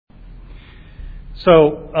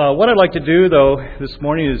So what I'd like to do, though, this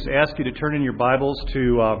morning is ask you to turn in your Bibles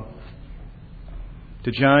to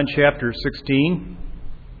John chapter 16.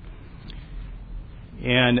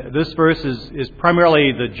 And this verse is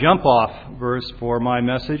primarily the jump-off verse for my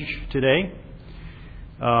message today.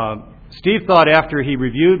 Steve thought after he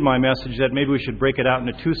reviewed my message that maybe we should break it out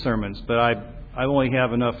into two sermons, but I only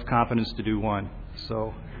have enough confidence to do one.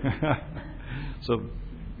 So,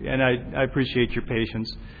 and I appreciate your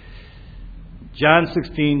patience. John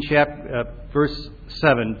 16, verse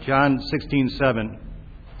 7, John 16:7.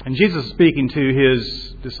 And Jesus is speaking to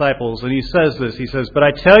his disciples, and he says this. He says, "But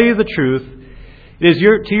I tell you the truth, it is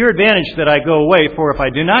to your advantage that I go away, for if I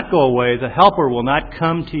do not go away, the Helper will not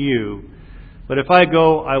come to you. But if I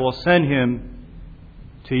go, I will send him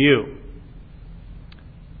to you."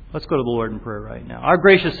 Let's go to the Lord in prayer right now. Our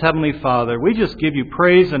gracious Heavenly Father, we just give you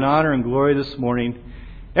praise and honor and glory this morning.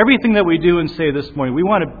 Everything that we do and say this morning, we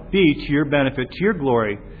want to be to your benefit, to your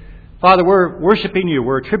glory. Father, we're worshiping you.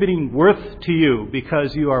 We're attributing worth to you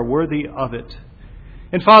because you are worthy of it.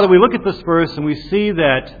 And Father, we look at this verse and we see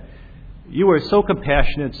that you are so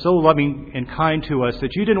compassionate, so loving and kind to us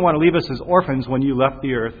that you didn't want to leave us as orphans when you left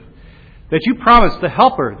the earth. That you promised the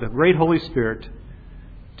Helper, the great Holy Spirit,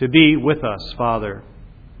 to be with us, Father.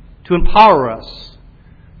 To empower us,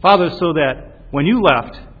 Father, so that when you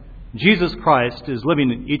left, Jesus Christ is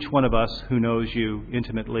living in each one of us who knows you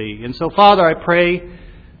intimately. And so, Father, I pray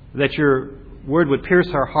that your word would pierce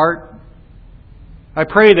our heart. I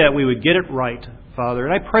pray that we would get it right, Father.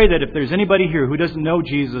 And I pray that if there's anybody here who doesn't know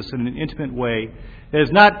Jesus in an intimate way, that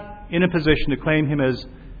is not in a position to claim him as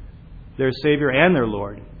their Savior and their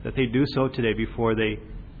Lord, that they do so today before they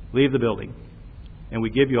leave the building. And we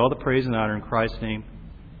give you all the praise and honor in Christ's name.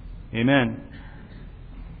 Amen.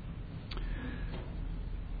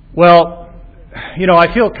 Well,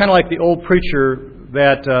 I feel kind of like the old preacher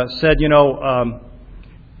that said,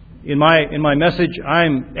 in my message,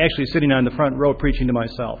 I'm actually sitting on the front row preaching to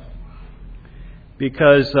myself.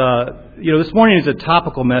 Because, this morning is a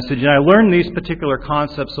topical message, and I learned these particular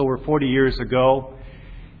concepts over 40 years ago.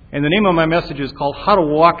 And the name of my message is called How to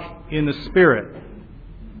Walk in the Spirit.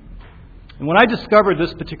 And when I discovered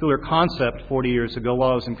this particular concept 40 years ago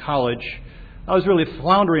while I was in college, I was really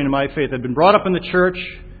floundering in my faith. I'd been brought up in the church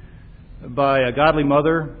by a godly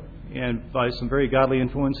mother and by some very godly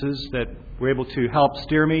influences that were able to help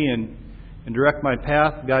steer me and direct my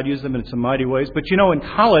path. God used them in some mighty ways. But in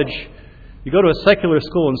college, you go to a secular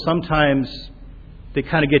school and sometimes they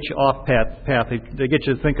kind of get you off path. They get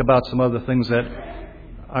you to think about some other things that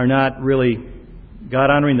are not really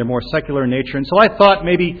God-honoring. They're more secular in nature. And so I thought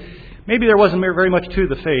maybe there wasn't very much to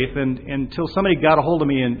the faith until somebody got a hold of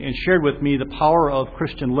me and shared with me the power of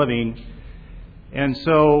Christian living. And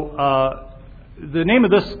so the name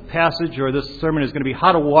of this passage or this sermon is going to be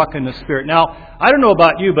How to Walk in the Spirit. Now, I don't know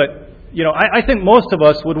about you, but I think most of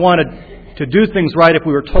us would want to do things right if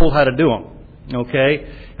we were told how to do them. Okay?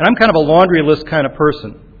 And I'm kind of a laundry list kind of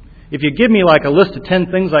person. If you give me like a list of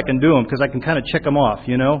 10 things, I can do them because I can kind of check them off,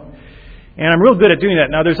 And I'm real good at doing that.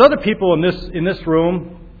 Now, there's other people in this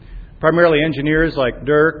room, primarily engineers like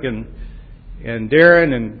Dirk and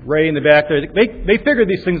Darren and Ray in the back there. They figured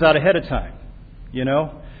these things out ahead of time,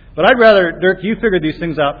 But I'd rather, Dirk, you figure these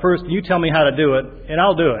things out first and you tell me how to do it, and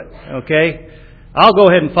I'll do it, okay? I'll go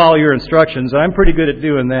ahead and follow your instructions. I'm pretty good at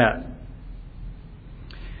doing that.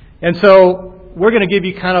 And so we're going to give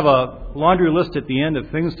you kind of a laundry list at the end of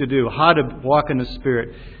things to do, how to walk in the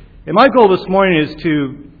Spirit. And my goal this morning is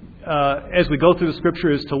to as we go through the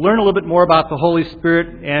Scripture, is to learn a little bit more about the Holy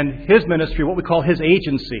Spirit and His ministry, what we call His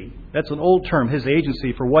agency. That's an old term, His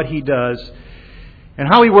agency, for what He does and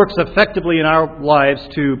how He works effectively in our lives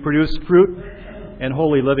to produce fruit and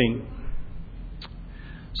holy living.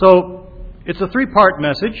 So, it's a three-part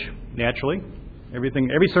message, naturally.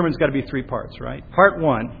 Every sermon's got to be three parts, right? Part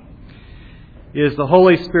one is the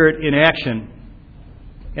Holy Spirit in action.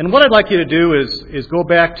 And what I'd like you to do is go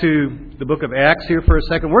back to the book of Acts here for a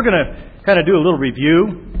second. We're going to kind of do a little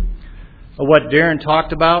review of what Darren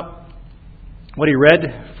talked about, what he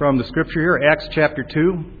read from the Scripture here, Acts chapter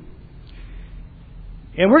 2.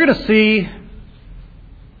 And we're going to see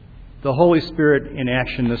the Holy Spirit in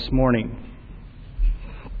action this morning.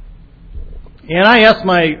 And I asked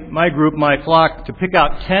my group, my flock, to pick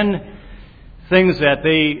out 10 things that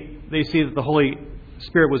they see that the Holy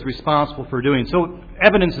Spirit was responsible for doing. So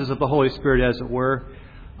evidences of the Holy Spirit, as it were,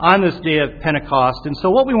 on this day of Pentecost. And so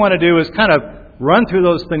what we want to do is kind of run through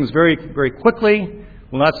those things very, very quickly.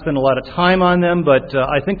 We'll not spend a lot of time on them, but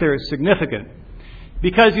I think they're significant.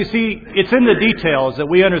 Because, you see, it's in the details that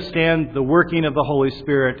we understand the working of the Holy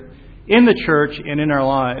Spirit in the church and in our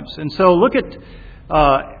lives. And so look at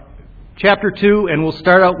chapter 2, and we'll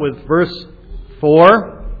start out with verse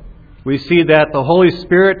 4. We see that the Holy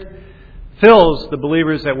Spirit fills the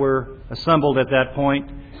believers that were assembled at that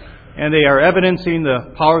point, and they are evidencing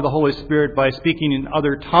the power of the Holy Spirit by speaking in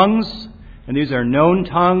other tongues, and these are known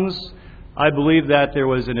tongues. I believe that there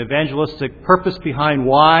was an evangelistic purpose behind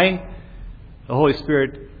why the Holy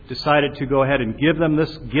Spirit decided to go ahead and give them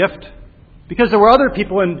this gift, because there were other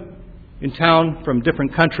people in town from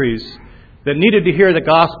different countries that needed to hear the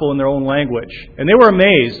gospel in their own language. And they were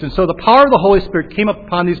amazed. And so the power of the Holy Spirit came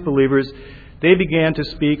upon these believers. They began to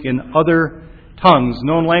speak in other tongues,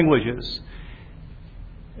 known languages.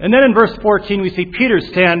 And then in verse 14 we see Peter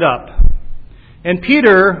stand up. And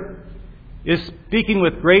Peter is speaking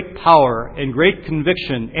with great power and great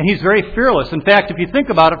conviction. And he's very fearless. In fact, if you think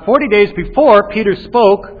about it, 40 days before Peter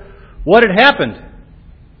spoke, what had happened?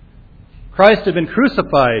 Christ had been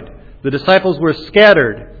crucified. The disciples were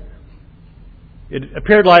scattered. It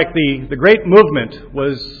appeared like the great movement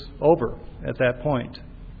was over at that point.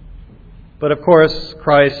 But of course,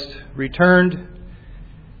 Christ returned,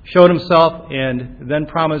 showed himself, and then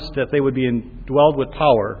promised that they would be indwelled with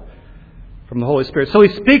power from the Holy Spirit. So he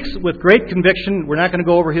speaks with great conviction. We're not going to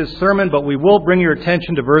go over his sermon, but we will bring your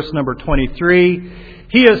attention to verse number 23.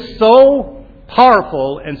 He is so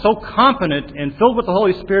powerful and so confident and filled with the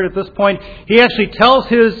Holy Spirit at this point, he actually tells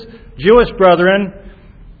his Jewish brethren,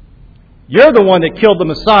 "You're the one that killed the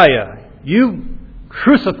Messiah. You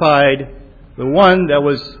crucified the one that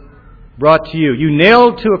was brought to you. You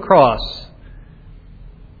nailed to a cross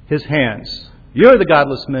his hands. You're the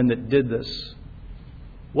godless men that did this."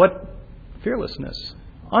 What fearlessness.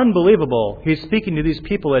 Unbelievable. He's speaking to these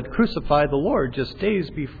people that crucified the Lord just days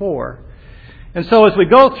before. And so as we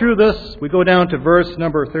go through this, we go down to verse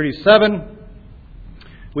number 37.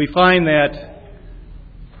 We find that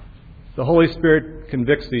the Holy Spirit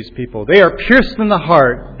convicts these people. They are pierced in the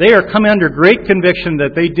heart. They are coming under great conviction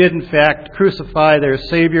that they did in fact crucify their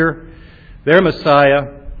Savior, their Messiah.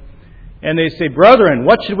 And they say, "Brethren,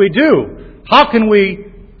 what should we do? How can we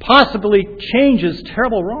possibly change this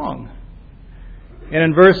terrible wrong?" And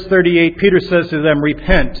in verse 38, Peter says to them,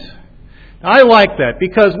 "Repent." Now, I like that,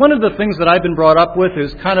 because one of the things that I've been brought up with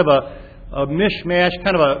is kind of a mishmash,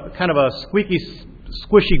 kind of a squeaky,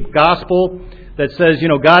 squishy gospel that says,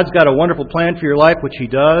 God's got a wonderful plan for your life, which He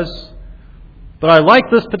does. But I like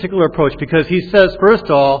this particular approach because he says, first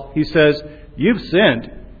of all, he says, "You've sinned.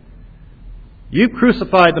 You've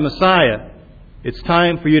crucified the Messiah. It's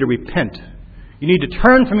time for you to repent. You need to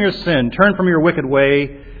turn from your sin, turn from your wicked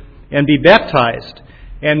way, and be baptized,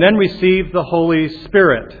 and then receive the Holy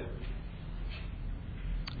Spirit."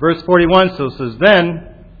 Verse 41 says, "Then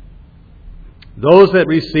those that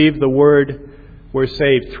received the word were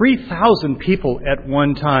saved." 3,000 people at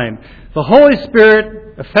one time. The Holy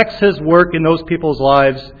Spirit affects His work in those people's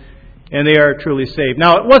lives, and they are truly saved.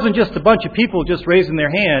 Now, it wasn't just a bunch of people just raising their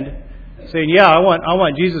hand, saying, "Yeah, I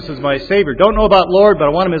want Jesus as my Savior. Don't know about Lord, but I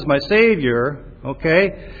want Him as my Savior."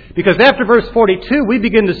 Okay? Because after verse 42, we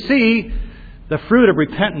begin to see the fruit of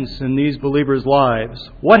repentance in these believers' lives.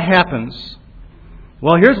 What happens?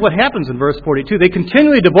 Well, here's what happens in verse 42. They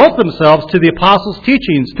continually devote themselves to the apostles'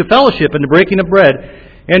 teachings, to fellowship, and to breaking of bread,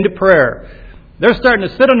 and to prayer. They're starting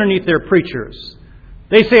to sit underneath their preachers.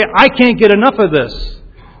 They say, "I can't get enough of this."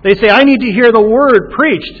 They say, "I need to hear the word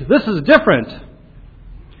preached. This is different."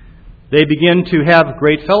 They begin to have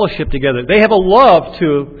great fellowship together. They have a love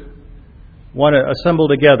to want to assemble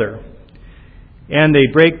together. And they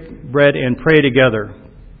break bread and pray together.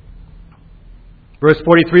 Verse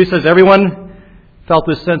 43 says, everyone felt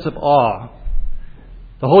this sense of awe.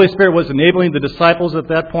 The Holy Spirit was enabling the disciples at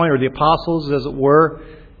that point, or the apostles as it were,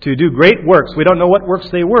 to do great works. We don't know what works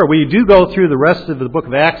they were. We do go through the rest of the book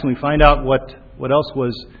of Acts and we find out what else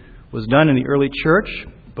was done in the early church,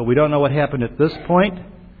 but we don't know what happened at this point.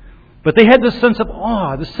 But they had this sense of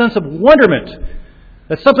awe, this sense of wonderment,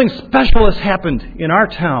 that something special has happened in our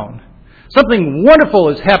town. Something wonderful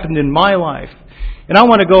has happened in my life. And I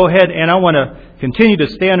want to go ahead and I want to continue to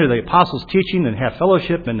stay under the apostles' teaching and have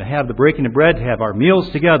fellowship and have the breaking of bread, have our meals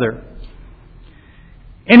together.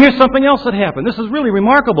 And here's something else that happened. This is really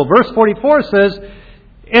remarkable. Verse 44 says,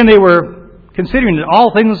 "And they were considering that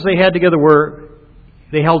all things they had together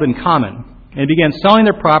they held in common, and began selling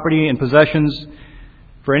their property and possessions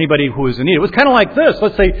for anybody who was in need." It was kind of like this.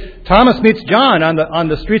 Let's say Thomas meets John on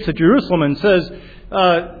the streets of Jerusalem and says,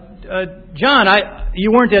 "John,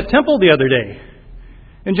 you weren't at temple the other day."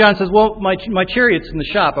 And John says, "Well, my chariot's in the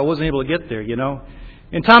shop. I wasn't able to get there,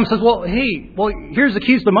 And Thomas says, "Well, here's the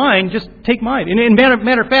keys to mine. Just take mine. And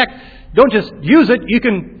matter of fact, don't just use it. You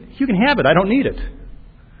can have it. I don't need it.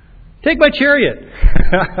 Take my chariot."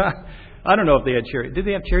 I don't know if they had chariots. Did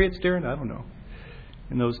they have chariots, Darren? I don't know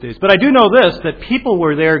in those days. But I do know this, that people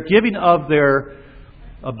were there giving of their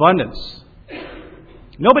abundance.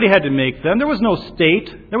 Nobody had to make them. There was no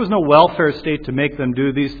state. There was no welfare state to make them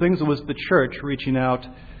do these things. It was the church reaching out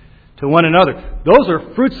to one another. Those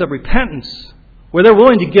are fruits of repentance, where they're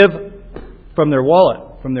willing to give from their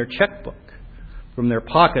wallet, from their checkbook, from their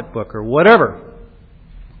pocketbook, or whatever.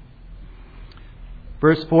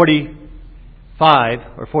 Verse 45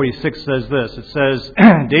 or 46 says this. It says,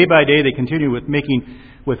 day by day they continue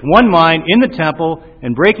with one mind in the temple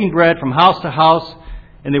and breaking bread from house to house,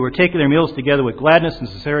 and they were taking their meals together with gladness and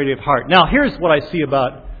sincerity of heart. Now, here's what I see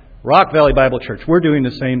about Rock Valley Bible Church. We're doing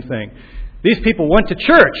the same thing. These people went to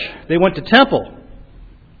church. They went to temple.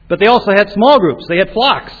 But they also had small groups. They had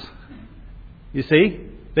flocks. You see?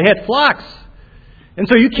 They had flocks. And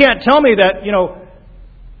so you can't tell me that,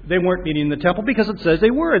 they weren't meeting in the temple, because it says they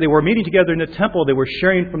were. They were meeting together in the temple. They were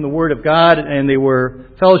sharing from the Word of God, and they were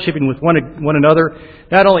fellowshipping with one another,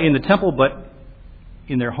 not only in the temple, but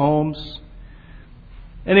in their homes.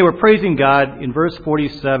 And they were praising God. In verse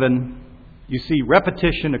 47, you see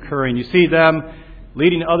repetition occurring. You see them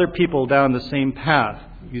leading other people down the same path.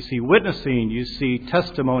 You see witnessing. You see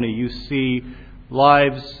testimony. You see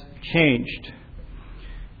lives changed.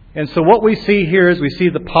 And so what we see here is we see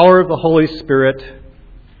the power of the Holy Spirit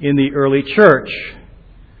in the early church.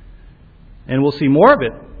 And we'll see more of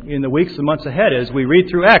it in the weeks and months ahead as we read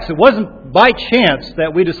through Acts. It wasn't by chance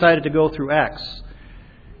that we decided to go through Acts.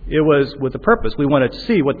 It was with a purpose. We wanted to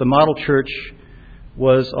see what the model church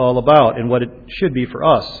was all about and what it should be for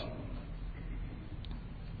us.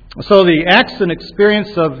 So the acts and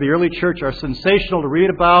experience of the early church are sensational to read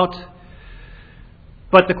about.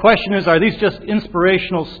 But the question is, are these just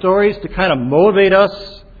inspirational stories to kind of motivate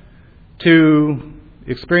us to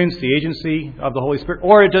experience the agency of the Holy Spirit?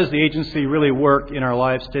 Or does the agency really work in our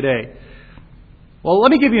lives today? Well,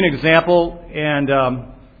 let me give you an example. And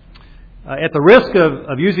at the risk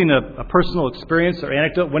of using a personal experience or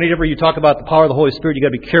anecdote, whenever you talk about the power of the Holy Spirit,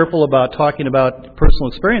 you've got to be careful about talking about personal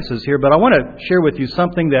experiences here. But I want to share with you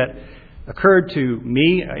something that occurred to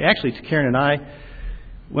me, actually to Karen and I,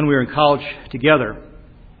 when we were in college together.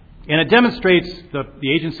 And it demonstrates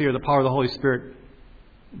the agency or the power of the Holy Spirit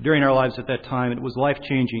during our lives at that time. It was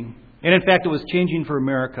life-changing. And in fact, it was changing for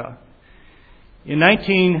America. In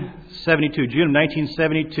 1972, June of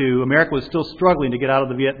 1972, America was still struggling to get out of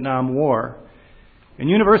the Vietnam War. And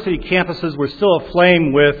university campuses were still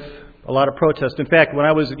aflame with a lot of protest. In fact, when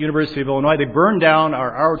I was at the University of Illinois, they burned down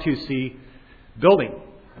our ROTC building.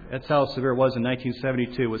 That's how severe it was in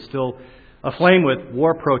 1972. It was still aflame with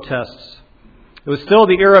war protests. It was still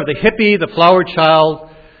the era of the hippie, the flower child,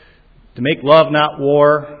 to make love, not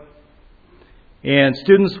war. And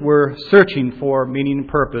students were searching for meaning and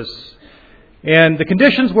purpose. And the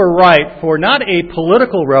conditions were right for not a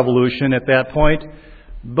political revolution at that point,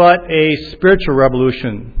 but a spiritual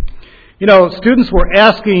revolution. Students were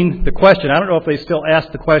asking the question, I don't know if they still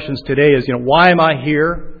ask the questions today, is, why am I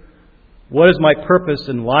here? What is my purpose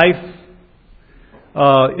in life?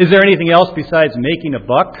 Is there anything else besides making a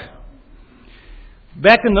buck?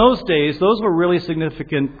 Back in those days, those were really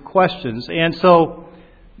significant questions. And so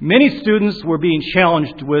many students were being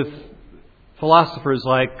challenged with philosophers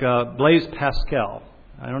like Blaise Pascal.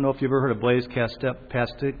 I don't know if you've ever heard of Blaise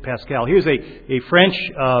Pascal. He was a French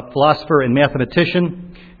philosopher and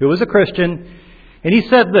mathematician who was a Christian. And he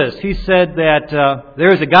said this. He said that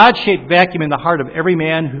there is a God-shaped vacuum in the heart of every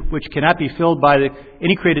man which cannot be filled by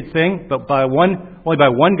any created thing, but only by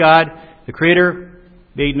one God, the Creator,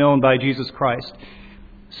 made known by Jesus Christ.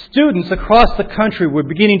 Students across the country were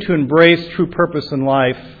beginning to embrace true purpose in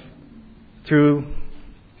life through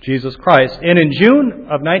Jesus Christ. And in June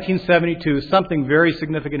of 1972, something very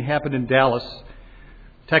significant happened in Dallas,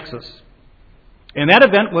 Texas. And that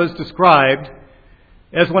event was described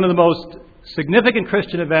as one of the most significant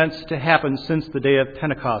Christian events to happen since the day of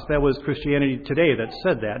Pentecost. That was Christianity Today that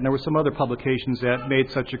said that. And there were some other publications that made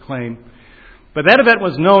such a claim. But that event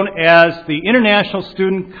was known as the International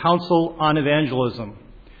Student Council on Evangelism.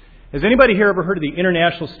 Has anybody here ever heard of the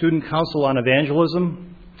International Student Council on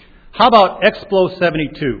Evangelism? How about Explo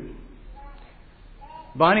 72?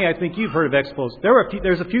 Bonnie, I think you've heard of Explo.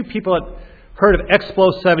 There's a few people that heard of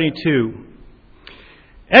Explo 72.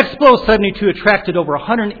 Explo 72 attracted over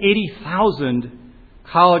 180,000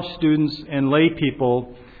 college students and lay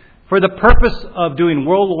people for the purpose of doing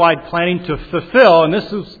worldwide planning to fulfill, and this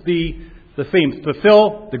is the theme,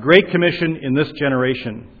 fulfill the Great Commission in this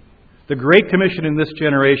generation. The Great Commission in this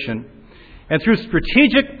generation. And through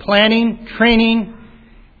strategic planning, training,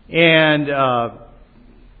 and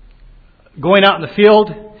going out in the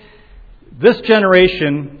field, this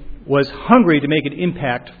generation was hungry to make an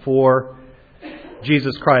impact for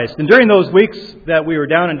Jesus Christ. And during those weeks that we were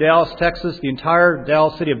down in Dallas, Texas, the entire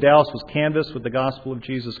city of Dallas was canvassed with the gospel of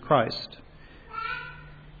Jesus Christ.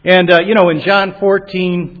 And, in John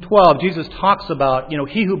 14:12, Jesus talks about,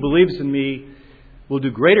 he who believes in me will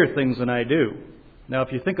do greater things than I do. Now,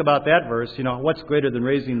 if you think about that verse, what's greater than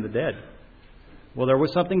raising the dead? Well, there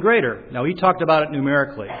was something greater. Now, he talked about it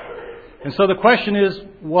numerically. And so the question is,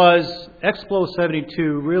 was Explo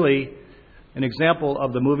 72 really an example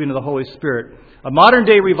of the moving of the Holy Spirit? A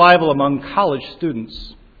modern-day revival among college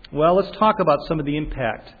students. Well, let's talk about some of the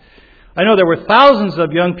impact. I know there were thousands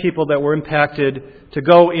of young people that were impacted to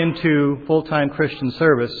go into full-time Christian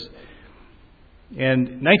service.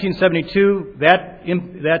 And 1972, that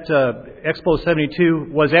Explo 72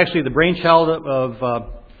 was actually the brainchild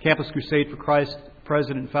of Campus Crusade for Christ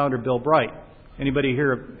President and founder Bill Bright. Anybody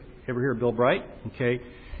ever hear of Bill Bright? Okay.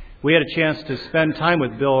 We had a chance to spend time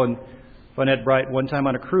with Bill and Bonette Bright one time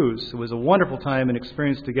on a cruise. It was a wonderful time and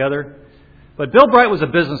experience together. But Bill Bright was a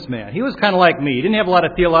businessman. He was kind of like me. He didn't have a lot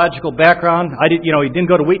of theological background. He didn't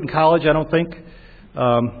go to Wheaton College, I don't think.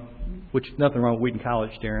 Which, nothing wrong with Wheaton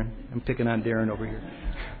College, Darren. I'm picking on Darren over here.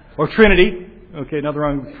 Or Trinity. Okay, nothing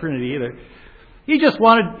wrong with Trinity either. He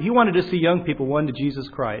wanted to see young people won to Jesus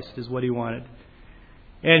Christ, is what he wanted.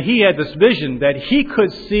 And he had this vision that he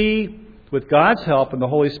could see, with God's help and the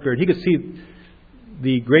Holy Spirit, he could see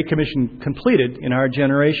the Great Commission completed in our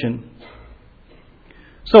generation.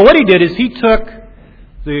 So what he did is he took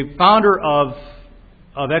the founder of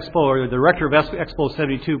Explo, or the director of Explo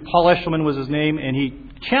 72, Paul Eshelman was his name, and he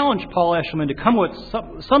challenged Paul Eshelman to come with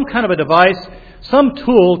some kind of a device, some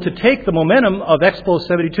tool to take the momentum of Explo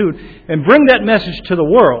 72 and bring that message to the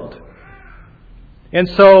world. And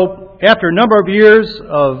so, after a number of years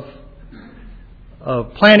of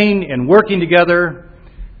planning and working together,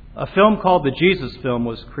 a film called The Jesus Film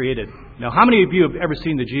was created. Now, how many of you have ever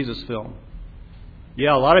seen The Jesus Film?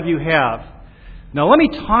 Yeah, a lot of you have. Now, let me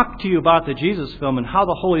talk to you about The Jesus Film and how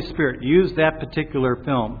the Holy Spirit used that particular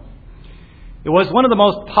film. It was one of the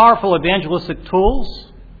most powerful evangelistic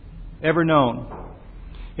tools ever known.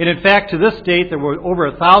 And in fact, to this date, there were over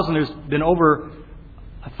 1,000. There's been over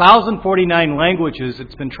 1,049 languages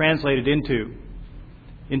it's been translated into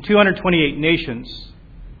in 228 nations.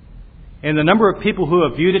 And the number of people who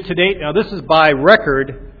have viewed it to date, now this is by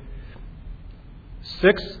record,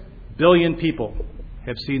 6 billion people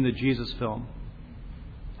have seen the Jesus Film.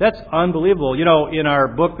 That's unbelievable. In our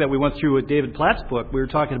book that we went through with David Platt's book, we were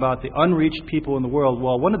talking about the unreached people in the world.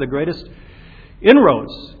 Well, one of the greatest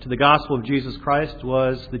inroads to the gospel of Jesus Christ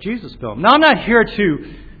was the Jesus Film. Now, I'm not here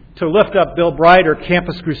to lift up Bill Bright or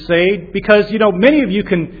Campus Crusade, because, many of you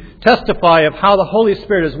can testify of how the Holy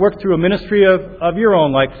Spirit has worked through a ministry of your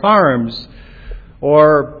own, like Farms,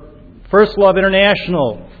 or First Love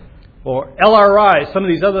International, or LRI, some of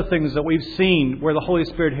these other things that we've seen where the Holy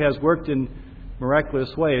Spirit has worked in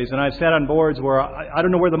miraculous ways. And I've sat on boards where I don't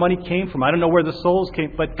know where the money came from. I don't know where the souls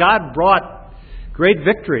came, but God brought great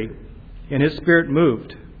victory, and His Spirit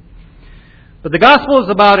moved. But the gospel is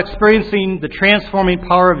about experiencing the transforming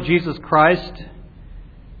power of Jesus Christ.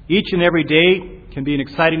 Each and every day can be an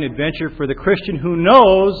exciting adventure for the Christian who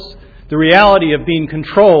knows the reality of being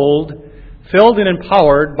controlled, filled and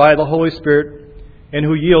empowered by the Holy Spirit, and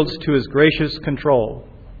who yields to His gracious control.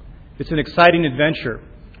 It's an exciting adventure.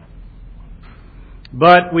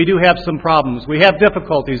 But we do have some problems. We have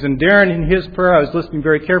difficulties. And Darren, in his prayer, I was listening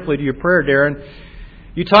very carefully to your prayer, Darren.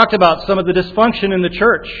 You talked about some of the dysfunction in the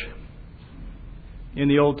church in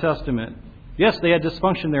the Old Testament. Yes, they had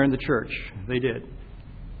dysfunction there in the church. They did.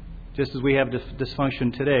 Just as we have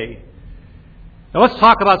dysfunction today. Now let's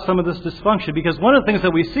talk about some of this dysfunction, because one of the things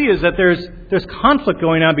that we see is that there's conflict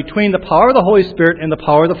going on between the power of the Holy Spirit and the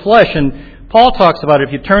power of the flesh. And Paul talks about it.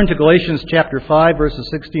 If you turn to Galatians chapter 5, verses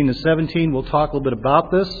 16 to 17, we'll talk a little bit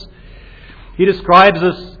about this. He describes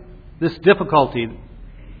this difficulty. And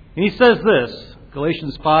he says this,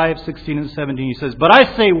 Galatians 5, 16 and 17, he says, "But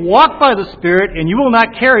I say, walk by the Spirit, and you will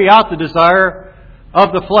not carry out the desire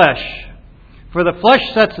of the flesh. For the flesh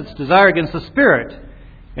sets its desire against the Spirit,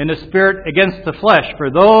 and the Spirit against the flesh.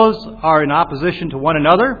 For those are in opposition to one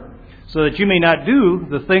another, so that you may not do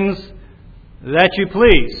the things that you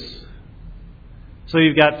please." So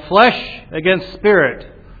you've got flesh against spirit.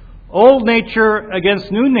 Old nature against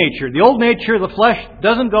new nature. The old nature, the flesh,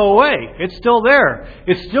 doesn't go away. It's still there.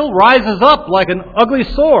 It still rises up like an ugly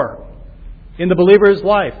sore in the believer's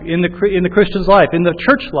life, in the Christian's life, in the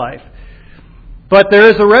church life. But there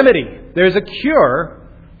is a remedy. There's a cure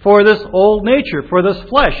for this old nature, for this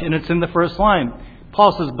flesh, and it's in the first line.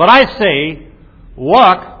 Paul says, "But I say,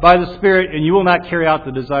 walk by the Spirit, and you will not carry out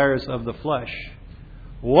the desires of the flesh."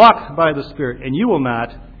 Walk by the Spirit, and you will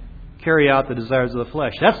not carry out the desires of the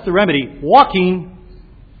flesh. That's the remedy. Walking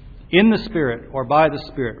in the Spirit or by the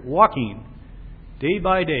Spirit. Walking day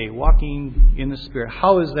by day. Walking in the Spirit.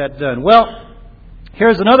 How is that done? Well,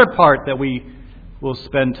 here's another part that we will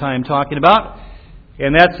spend time talking about.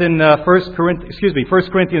 And that's in 1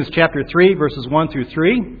 Corinthians chapter 3, verses 1 through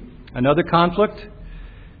 3. Another conflict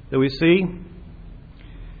that we see.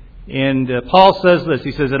 And Paul says this.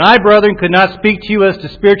 He says, "And I, brethren, could not speak to you as to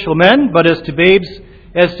spiritual men, but as to babes,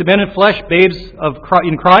 as to men in flesh, babes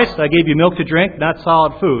in Christ. I gave you milk to drink, not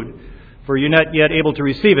solid food, for you're not yet able to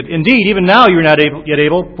receive it. Indeed, even now you're not yet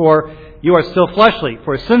able, for you are still fleshly.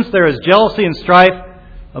 For since there is jealousy and strife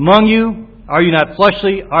among you, are you not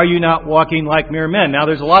fleshly? Are you not walking like mere men?" Now,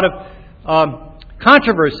 there's a lot of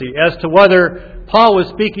controversy as to whether Paul was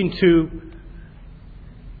speaking to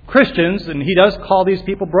Christians, and he does call these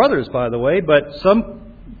people brothers, by the way, but some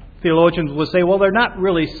theologians will say, well, they're not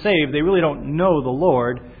really saved. They really don't know the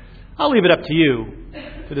Lord. I'll leave it up to you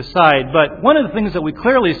to decide. But one of the things that we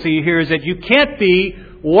clearly see here is that you can't be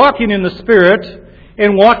walking in the Spirit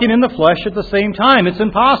and walking in the flesh at the same time. It's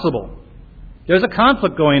impossible. There's a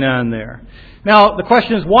conflict going on there. Now, the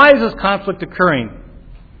question is, why is this conflict occurring?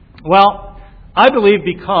 Well, I believe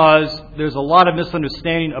because there's a lot of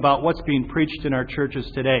misunderstanding about what's being preached in our churches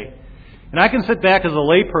today. And I can sit back as a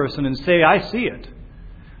layperson and say, I see it.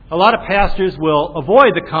 A lot of pastors will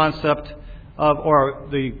avoid the concept of, or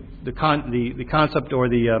the concept or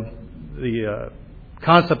the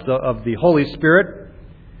concept of the Holy Spirit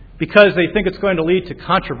because they think it's going to lead to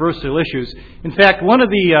controversial issues. In fact, one of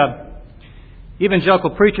the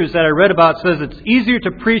evangelical preachers that I read about says it's easier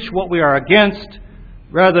to preach what we are against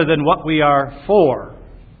rather than what we are for.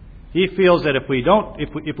 He feels that if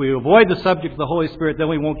we avoid the subject of the Holy Spirit, then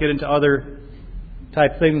we won't get into other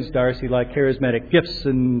type things, Darcy, like charismatic gifts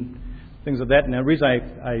and things of that. And the reason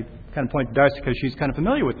I kind of point to Darcy because she's kind of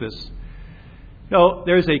familiar with this. No,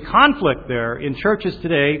 there's a conflict there in churches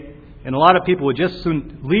today, and a lot of people would just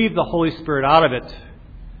soon leave the Holy Spirit out of it.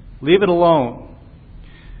 Leave it alone.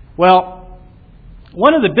 Well,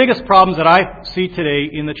 one of the biggest problems that I see today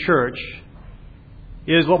in the church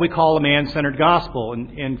is what we call a man-centered gospel.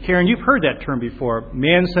 And Karen, you've heard that term before,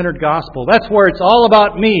 man-centered gospel. That's where it's all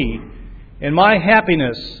about me and my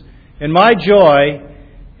happiness and my joy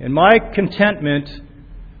and my contentment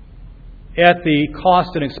at the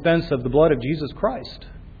cost and expense of the blood of Jesus Christ.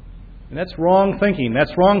 And that's wrong thinking.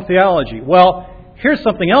 That's wrong theology. Well, here's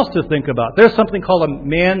something else to think about. There's something called a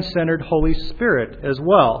man-centered Holy Spirit as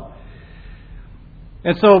well.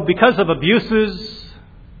 And so because of abuses,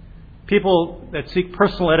 people that seek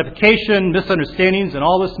personal edification, misunderstandings, and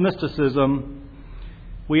all this mysticism,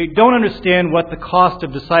 we don't understand what the cost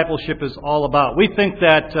of discipleship is all about. We think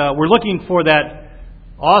that we're looking for that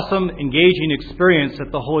awesome, engaging experience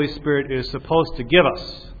that the Holy Spirit is supposed to give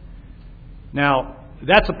us. Now,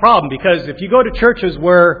 that's a problem because if you go to churches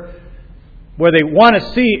where they want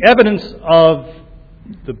to see evidence of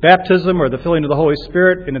the baptism or the filling of the Holy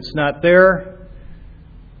Spirit and it's not there,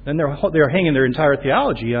 then they're hanging their entire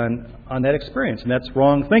theology on that experience. And that's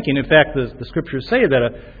wrong thinking. In fact, the Scriptures say that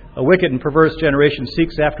a wicked and perverse generation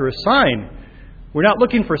seeks after a sign. We're not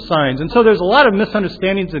looking for signs. And so there's a lot of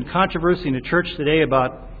misunderstandings and controversy in the church today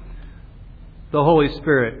about the Holy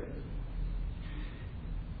Spirit.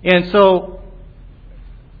 And so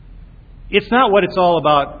it's not what it's all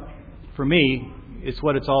about for me. It's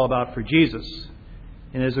what it's all about for Jesus.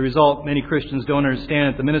 And as a result, many Christians don't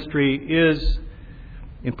understand that the ministry is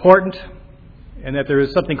important, and that there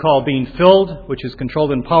is something called being filled, which is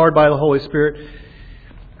controlled and empowered by the Holy Spirit.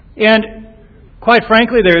 And quite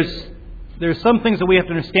frankly, there's some things that we have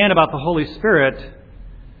to understand about the Holy Spirit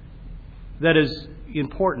that is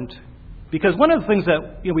important. Because one of the things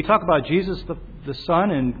that, we talk about Jesus the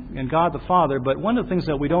Son and God the Father, but one of the things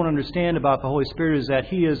that we don't understand about the Holy Spirit is that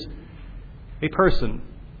He is a person.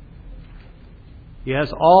 He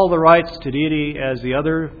has all the rights to deity as the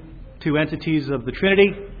other two entities of the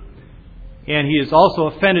Trinity, and He is also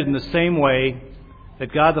offended in the same way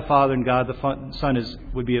that God the Father and God the Son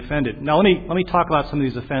would be offended. Now let me talk about some of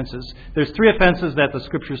these offenses. There's 3 offenses that the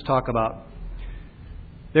Scriptures talk about.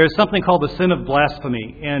 There's something called the sin of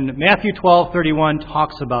blasphemy, and Matthew 12:31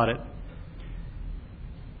 talks about it.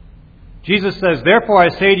 Jesus says, "Therefore I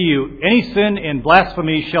say to you, any sin and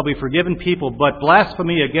blasphemy shall be forgiven people, but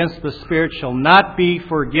blasphemy against the Spirit shall not be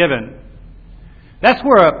forgiven." That's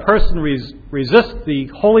where a person resists the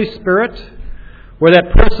Holy Spirit, where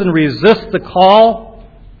that person resists the call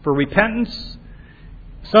for repentance.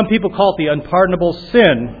 Some people call it the unpardonable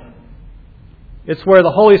sin. It's where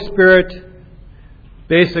the Holy Spirit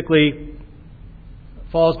basically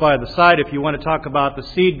falls by the side. If you want to talk about the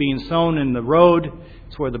seed being sown in the road,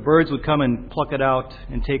 it's where the birds would come and pluck it out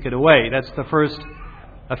and take it away. That's the first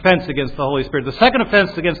offense against the Holy Spirit. The second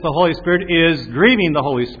offense against the Holy Spirit is grieving the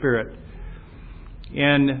Holy Spirit.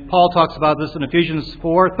 And Paul talks about this in Ephesians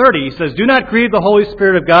 4:30. He says, "Do not grieve the Holy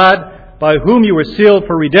Spirit of God, by whom you were sealed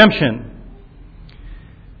for redemption."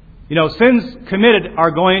 You know, sins committed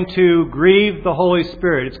are going to grieve the Holy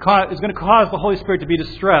Spirit. It's going to cause the Holy Spirit to be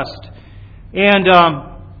distressed. And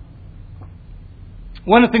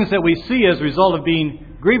one of the things that we see as a result of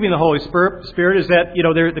grieving the Holy Spirit is that, you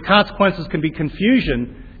know, the consequences can be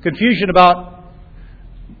confusion about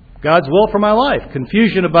God's will for my life,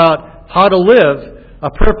 confusion about how to live a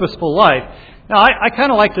purposeful life. Now, I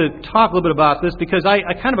kind of like to talk a little bit about this because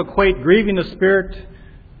I kind of equate grieving the Spirit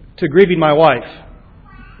to grieving my wife.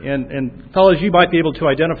 And fellas, you might be able to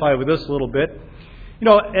identify with this a little bit. You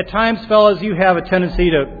know, at times, fellas, you have a tendency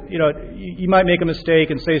to, you know, you might make a mistake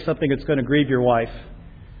and say something that's going to grieve your wife.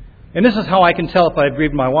 And this is how I can tell if I've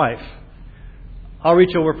grieved my wife. I'll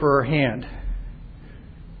reach over for her hand,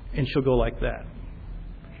 and she'll go like that.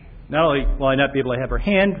 Not only will I not be able to have her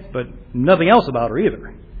hand, but nothing else about her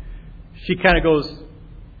either. She kind of goes,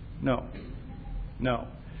 no.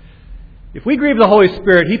 If we grieve the Holy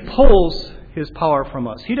Spirit, He pulls His power from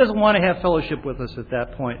us. He doesn't want to have fellowship with us at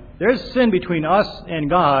that point. There's sin between us and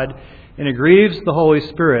God, and it grieves the Holy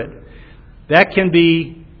Spirit. That can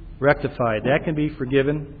be rectified. That can be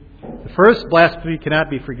forgiven. The first blasphemy cannot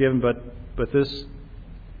be forgiven, but this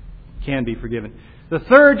can be forgiven. The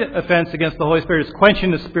third offense against the Holy Spirit is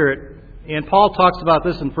quenching the Spirit. And Paul talks about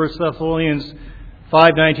this in 1 Thessalonians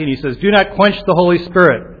 5:19. He says, "Do not quench the Holy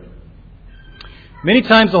Spirit." Many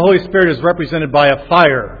times the Holy Spirit is represented by a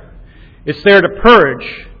fire. It's there to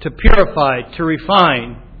purge, to purify, to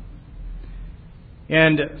refine.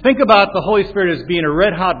 And think about the Holy Spirit as being a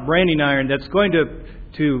red-hot branding iron that's going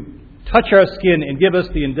to touch our skin and give us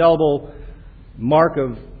the indelible mark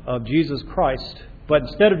of Jesus Christ. But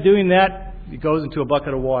instead of doing that, it goes into a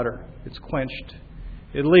bucket of water. It's quenched.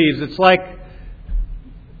 It leaves. It's like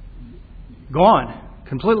gone,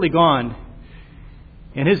 completely gone.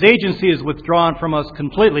 And His agency is withdrawn from us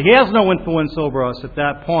completely. He has no influence over us at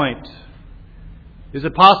that point. Is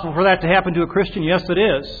it possible for that to happen to a Christian? Yes, it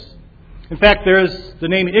is. In fact, there's the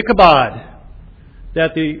name Ichabod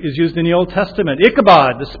that is used in the Old Testament.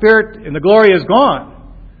 Ichabod, the Spirit and the glory is gone.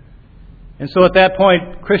 And so at that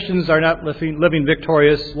point, Christians are not living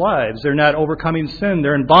victorious lives. They're not overcoming sin.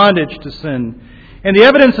 They're in bondage to sin. And the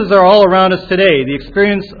evidences are all around us today. The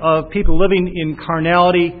experience of people living in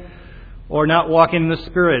carnality or not walking in the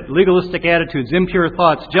Spirit, legalistic attitudes, impure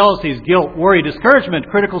thoughts, jealousies, guilt, worry, discouragement,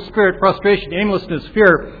 critical spirit, frustration, aimlessness,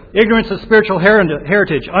 fear, ignorance of spiritual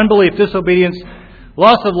heritage, unbelief, disobedience,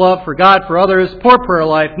 loss of love for God, for others, poor prayer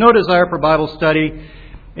life, no desire for Bible study.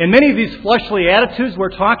 And many of these fleshly attitudes we're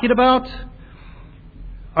talking about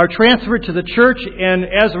are transferred to the church, and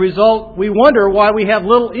as a result, we wonder why we have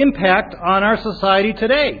little impact on our society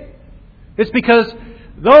today. It's because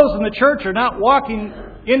those in the church are not walking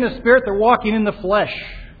in the Spirit, they're walking in the flesh.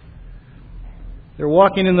 They're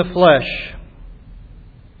walking in the flesh.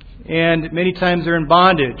 And many times they're in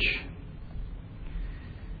bondage.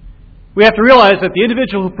 We have to realize that the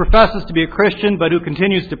individual who professes to be a Christian but who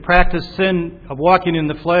continues to practice sin of walking in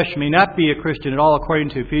the flesh may not be a Christian at all, according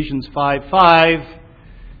to Ephesians 5:5.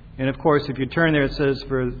 And of course, if you turn there, it says,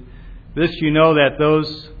 "For this you know that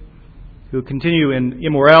those who continue in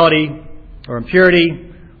immorality or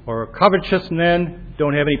impurity or covetous men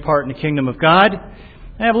don't have any part in the kingdom of God."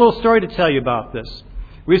 I have a little story to tell you about this.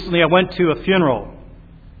 Recently, I went to a funeral.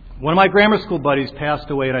 One of my grammar school buddies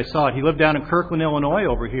passed away, and I saw it. He lived down in Kirkland, Illinois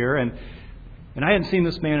over here, and I hadn't seen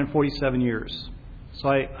this man in 47 years. So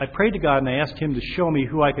I prayed to God, and I asked Him to show me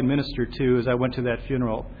who I could minister to as I went to that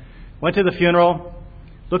funeral. Went to the funeral,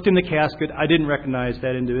 looked in the casket. I didn't recognize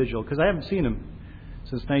that individual because I haven't seen him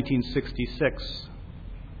since 1966.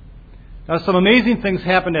 Now, some amazing things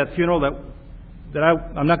happened at the funeral that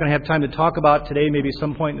I'm not going to have time to talk about today, maybe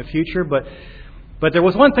some point in the future, but there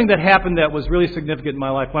was one thing that happened that was really significant in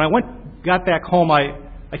my life. When I got back home, I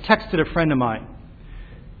texted a friend of mine.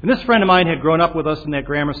 And this friend of mine had grown up with us in that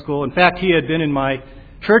grammar school. In fact, he had been in my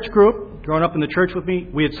church group, grown up in the church with me.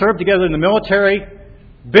 We had served together in the military,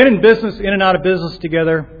 been in business, in and out of business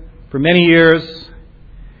together for many years.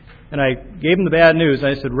 And I gave him the bad news.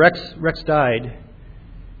 I said, Rex died.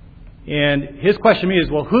 And his question to me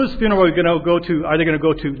is, well, whose funeral are they going to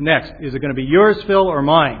go to next? Is it going to be yours, Phil, or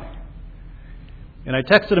mine? And I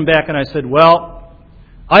texted him back and I said, well,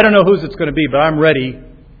 I don't know whose it's going to be, but I'm ready.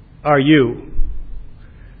 Are you?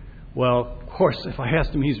 Well, of course, if I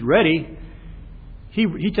asked him he's ready, he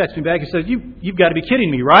texted me back. He said, you've got to be kidding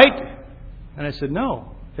me, right? And I said,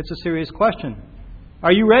 no, it's a serious question.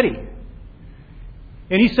 Are you ready?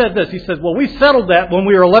 And he said this. He said, well, we settled that when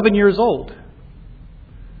we were 11 years old.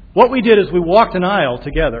 What we did is we walked an aisle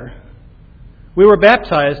together. We were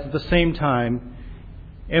baptized at the same time,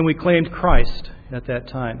 and we claimed Christ at that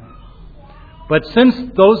time. But since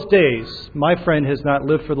those days, my friend has not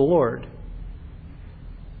lived for the Lord.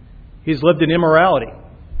 He's lived in immorality.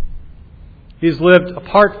 He's lived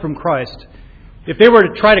apart from Christ. If they were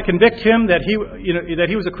to try to convict him that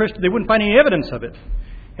he was a Christian, they wouldn't find any evidence of it.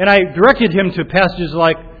 And I directed him to passages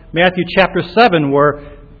like Matthew chapter 7,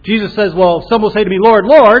 where Jesus says, well, some will say to me, Lord,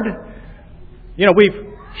 Lord, we've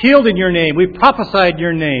healed in your name, we've prophesied in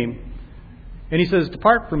your name. And he says,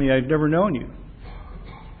 depart from me, I've never known you.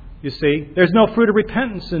 You see, there's no fruit of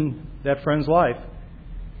repentance in that friend's life.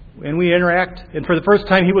 And we interact, and for the first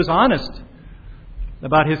time he was honest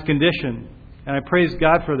about his condition. And I praise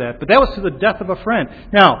God for that. But that was to the death of a friend.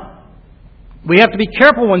 Now, we have to be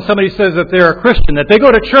careful when somebody says that they're a Christian, that they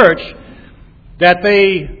go to church, that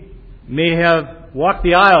they may have walked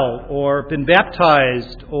the aisle or been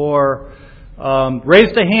baptized or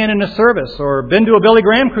raised a hand in a service or been to a Billy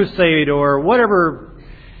Graham crusade or whatever.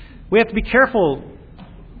 We have to be careful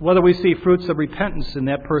whether we see fruits of repentance in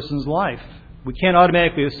that person's life. We can't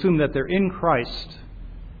automatically assume that they're in Christ,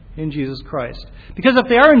 in Jesus Christ. Because if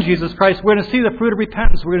they are in Jesus Christ, we're going to see the fruit of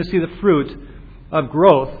repentance. We're going to see the fruit of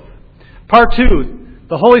growth. Part 2,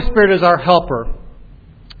 the Holy Spirit is our helper.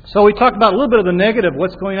 So we talked about a little bit of the negative,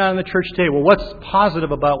 what's going on in the church today. Well, what's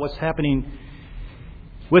positive about what's happening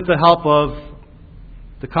with the help of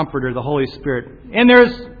the Comforter, the Holy Spirit? And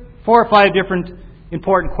there's 4 or 5 different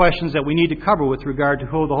important questions that we need to cover with regard to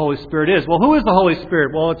who the Holy Spirit is. Well, who is the Holy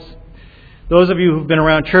Spirit? Well, it's those of you who've been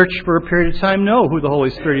around church for a period of time know who the Holy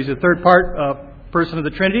Spirit is. He's the third person of the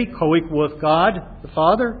Trinity, co-equal with God the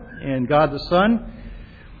Father and God the Son.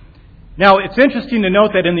 Now, it's interesting to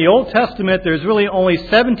note that in the Old Testament, there's really only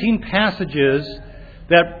 17 passages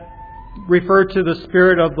that refer to the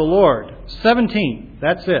Spirit of the Lord. 17.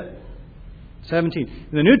 That's it. 17.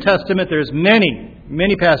 In the New Testament, there's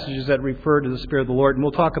many passages that refer to the Spirit of the Lord, and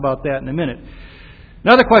we'll talk about that in a minute.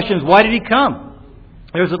 Another question is, why did He come?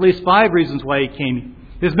 There's at least 5 reasons why He came.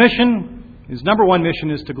 His mission, His number one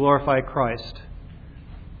mission, is to glorify Christ,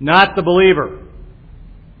 not the believer.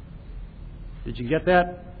 Did you get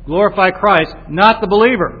that? Glorify Christ, not the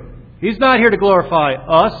believer. He's not here to glorify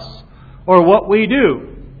us or what we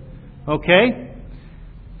do. Okay?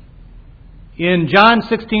 In John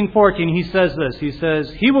 16:14, He says this. He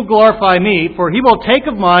says, He will glorify me, for He will take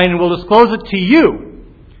of mine and will disclose it to you.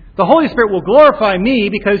 The Holy Spirit will glorify me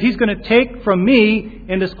because He's going to take from me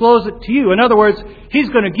and disclose it to you. In other words, He's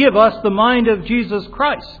going to give us the mind of Jesus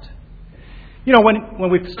Christ. When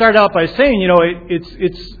we start out by saying,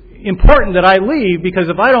 it's important that I leave, because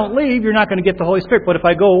if I don't leave, you're not going to get the Holy Spirit. But if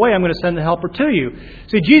I go away, I'm going to send the Helper to you.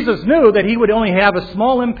 See, Jesus knew that He would only have a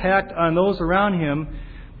small impact on those around Him,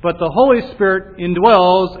 but the Holy Spirit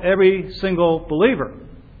indwells every single believer.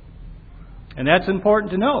 And that's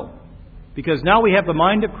important to know, because now we have the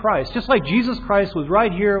mind of Christ. Just like Jesus Christ was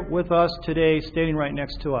right here with us today, standing right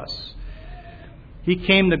next to us. He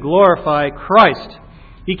came to glorify Christ.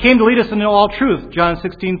 He came to lead us into all truth. John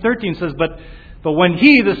 16:13 says, But when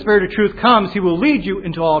He, the Spirit of truth, comes, He will lead you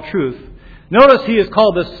into all truth. Notice He is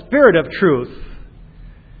called the Spirit of truth.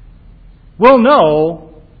 We'll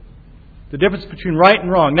know the difference between right and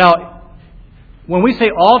wrong. Now, when we say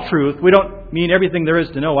all truth, we don't mean everything there is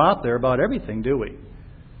to know out there about everything, do we?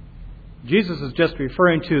 Jesus is just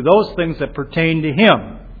referring to those things that pertain to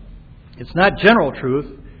Him. It's not general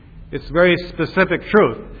truth. It's very specific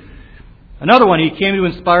truth. Another one, He came to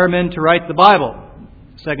inspire men to write the Bible.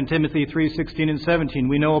 2 Timothy 3:16 and 17.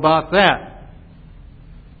 We know about that.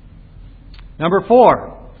 Number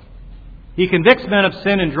 4, He convicts men of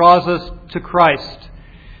sin and draws us to Christ.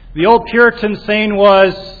 The old Puritan saying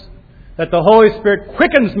was that the Holy Spirit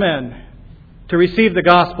quickens men to receive the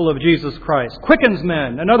gospel of Jesus Christ. Quickens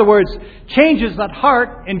men. In other words, changes that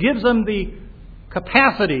heart and gives them the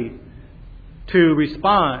capacity to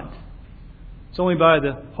respond. It's only by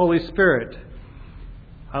the Holy Spirit.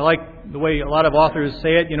 I like the way a lot of authors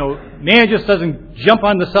say it. Man just doesn't jump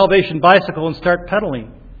on the salvation bicycle and start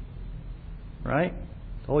pedaling. Right?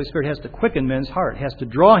 The Holy Spirit has to quicken men's heart. Has to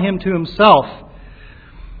draw him to Himself.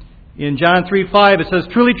 In John 3:5 it says,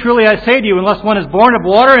 Truly, truly, I say to you, unless one is born of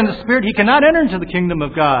water and the Spirit, he cannot enter into the kingdom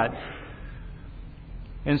of God.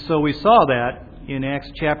 And so we saw that in Acts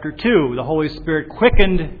chapter 2. The Holy Spirit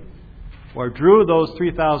quickened or drew those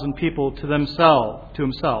 3,000 people to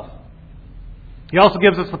Himself. He also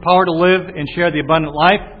gives us the power to live and share the abundant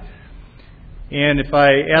life. And if I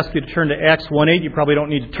ask you to turn to Acts 1:8, you probably don't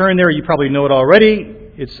need to turn there. You probably know it already.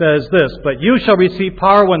 It says this, "But you shall receive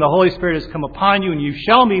power when the Holy Spirit has come upon you, and you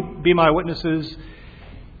shall be my witnesses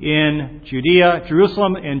in Judea,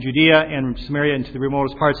 Jerusalem, and Judea, and Samaria, and to the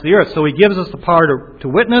remotest parts of the earth." So He gives us the power to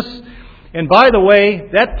witness. And by the way,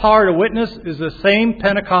 that power to witness is the same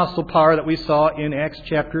Pentecostal power that we saw in Acts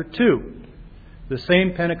chapter 2. The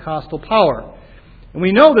same Pentecostal power. And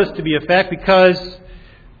we know this to be a fact because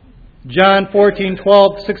John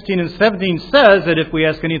 14:12, 16, and 17 says that if we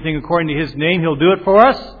ask anything according to His name, He'll do it for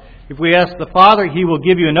us. If we ask the Father, He will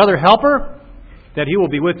give you another helper, that He will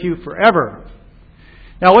be with you forever.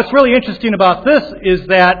 Now, what's really interesting about this is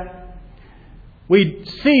that we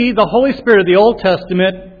see the Holy Spirit of the Old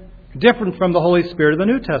Testament different from the Holy Spirit of the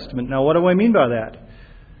New Testament. Now, what do I mean by that?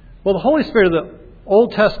 Well, the Holy Spirit of the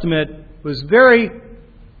Old Testament was very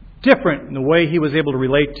different in the way He was able to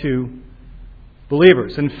relate to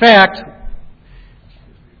believers. In fact,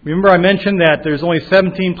 remember I mentioned that there's only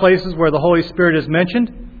 17 places where the Holy Spirit is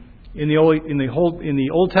mentioned in the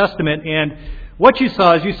Old Testament, and what you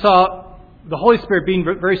saw is you saw the Holy Spirit being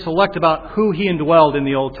very select about who He indwelled in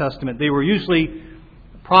the Old Testament. They were usually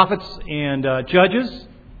prophets and judges,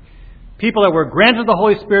 people that were granted the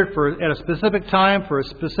Holy Spirit at a specific time for a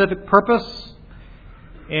specific purpose,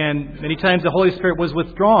 and many times the Holy Spirit was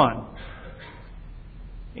withdrawn.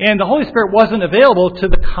 And the Holy Spirit wasn't available to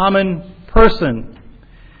the common person.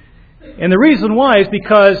 And the reason why is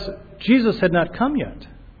because Jesus had not come yet.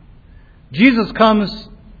 Jesus comes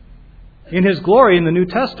in His glory in the New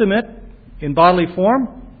Testament in bodily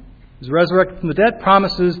form. He's resurrected from the dead,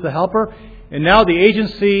 promises the Helper, and now the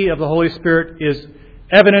agency of the Holy Spirit is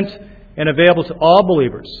evident and available to all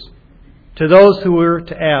believers, to those who were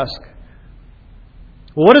to ask,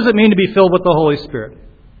 well, what does it mean to be filled with the Holy Spirit?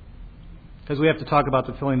 Because we have to talk about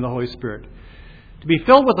the filling of the Holy Spirit. To be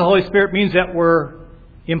filled with the Holy Spirit means that we're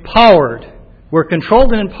empowered. We're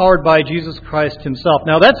controlled and empowered by Jesus Christ Himself.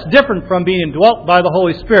 Now, that's different from being indwelt by the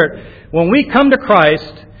Holy Spirit. When we come to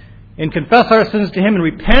Christ and confess our sins to Him and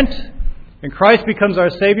repent, and Christ becomes our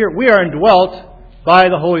Savior, we are indwelt by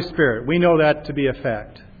the Holy Spirit. We know that to be a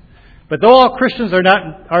fact. But though all Christians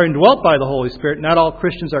are indwelt by the Holy Spirit, not all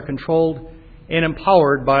Christians are controlled and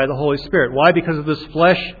empowered by the Holy Spirit. Why? Because of this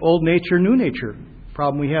flesh, old nature, new nature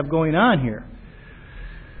problem we have going on here.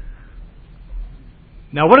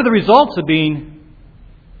 Now, what are the results of being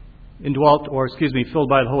filled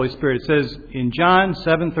by the Holy Spirit? It says in John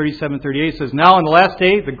 7:37-38, it says, "Now on the last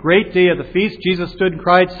day, the great day of the feast, Jesus stood and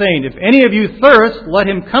cried, saying, 'If any of you thirst, let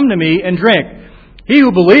him come to me and drink. He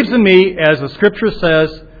who believes in me, as the Scripture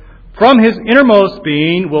says, from his innermost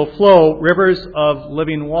being will flow rivers of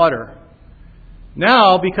living water.'"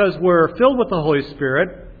 Now, because we're filled with the Holy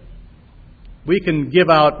Spirit, we can give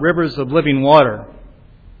out rivers of living water.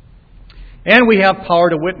 And we have power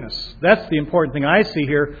to witness. That's the important thing I see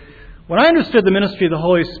here. When I understood the ministry of the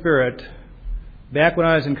Holy Spirit, back when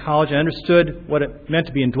I was in college, I understood what it meant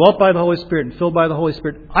to be indwelt by the Holy Spirit and filled by the Holy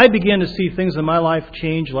Spirit. I began to see things in my life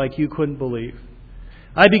change like you couldn't believe.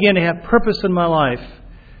 I began to have purpose in my life.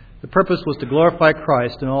 The purpose was to glorify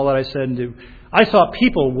Christ in all that I said and do. I saw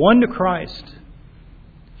people won to Christ.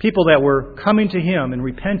 People that were coming to Him and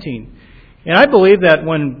repenting. And I believe that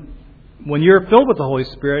when you're filled with the Holy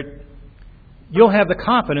Spirit, you'll have the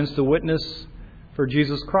confidence to witness for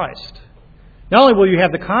Jesus Christ. Not only will you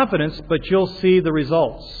have the confidence, but you'll see the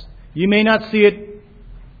results. You may not see it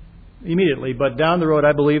immediately, but down the road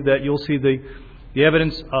I believe that you'll see the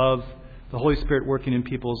evidence of the Holy Spirit working in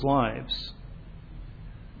people's lives.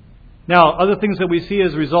 Now, other things that we see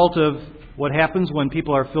as a result of what happens when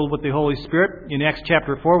people are filled with the Holy Spirit. In Acts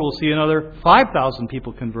chapter 4, we'll see another 5,000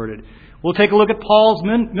 people converted. We'll take a look at Paul's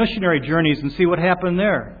missionary journeys and see what happened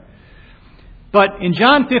there. But in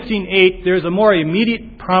John 15:8, there's a more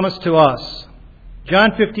immediate promise to us.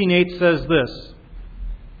 John 15:8 says this,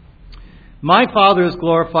 "My Father is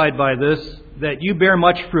glorified by this, that you bear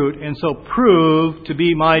much fruit, and so prove to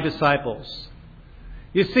be my disciples."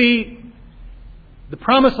 You see, the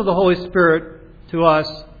promise of the Holy Spirit to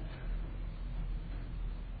us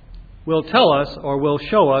will tell us or will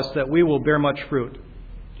show us that we will bear much fruit.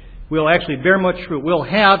 We'll actually bear much fruit. We'll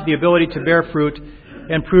have the ability to bear fruit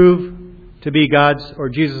and prove to be God's or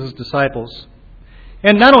Jesus' disciples.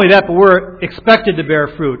 And not only that, but we're expected to bear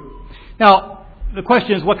fruit. Now, the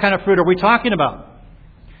question is, what kind of fruit are we talking about?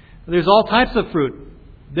 There's all types of fruit.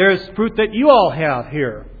 There's fruit that you all have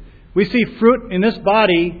here. We see fruit in this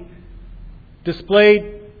body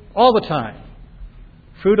displayed all the time.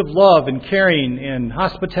 Fruit of love and caring and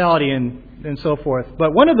hospitality and so forth.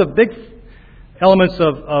 But one of the big elements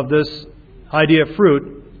of this idea of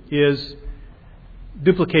fruit is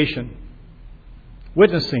duplication.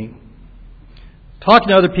 witnessing, talking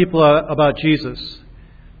to other people about Jesus.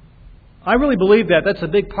 I really believe that that's a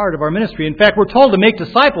big part of our ministry. In fact, we're told to make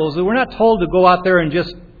disciples. We're not told to go out there and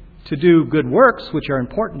just to do good works, which are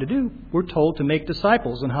important to do. We're told to make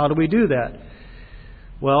disciples. And how do we do that?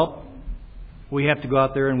 Well, we have to go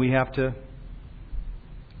out there and we have to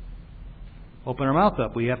open our mouth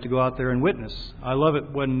up. We have to go out there and witness. I love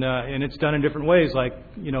it when, and it's done in different ways. Like,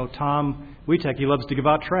 Tom Wietek, he loves to give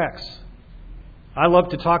out tracts. I love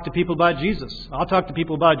to talk to people about Jesus. I'll talk to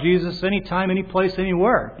people about Jesus anytime, any place,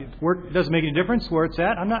 anywhere. It doesn't make any difference where it's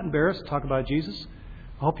at. I'm not embarrassed to talk about Jesus.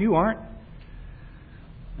 I hope you aren't.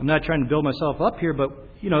 I'm not trying to build myself up here, but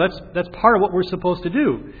that's part of what we're supposed to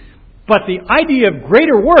do. But the idea of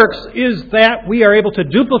greater works is that we are able to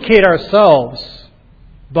duplicate ourselves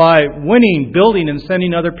by winning, building, and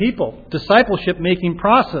sending other people. Discipleship making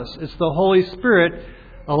process. It's the Holy Spirit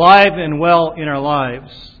alive and well in our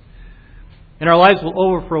lives. And our lives will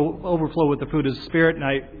overflow with the fruit of the Spirit. And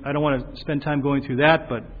I don't want to spend time going through that,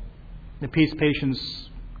 but the peace, patience,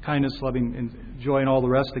 kindness, loving, and joy, and all the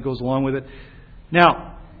rest that goes along with it.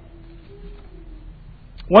 Now,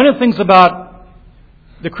 one of the things about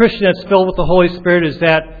the Christian that's filled with the Holy Spirit is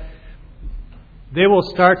that they will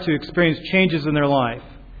start to experience changes in their life.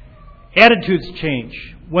 Attitudes change.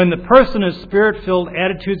 When the person is Spirit-filled,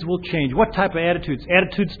 attitudes will change. What type of attitudes?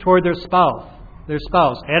 Attitudes toward their spouse.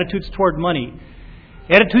 Attitudes toward money.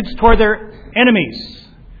 Attitudes toward their enemies.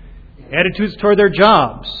 Attitudes toward their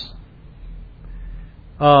jobs.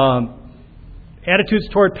 Attitudes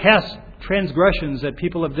toward past transgressions that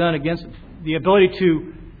people have done against the ability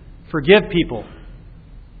to forgive people.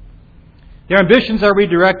 Their ambitions are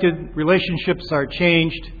redirected, relationships are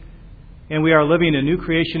changed, and we are living a new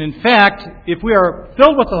creation. In fact, if we are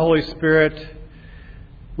filled with the Holy Spirit,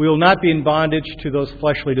 we will not be in bondage to those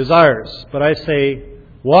fleshly desires. But I say,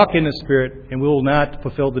 walk in the Spirit, and we will not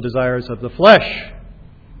fulfill the desires of the flesh.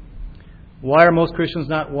 Why are most Christians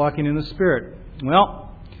not walking in the Spirit?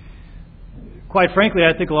 Well, quite frankly,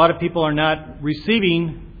 I think a lot of people are not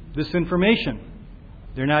receiving this information.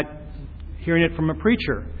 They're not hearing it from a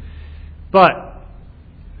preacher. But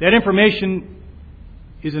that information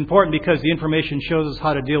is important because the information shows us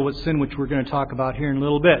how to deal with sin, which we're going to talk about here in a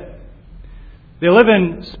little bit. They live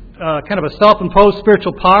in kind of a self-imposed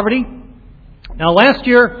spiritual poverty. Now last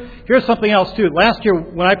year, here's something else too. Last year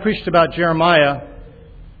when I preached about Jeremiah,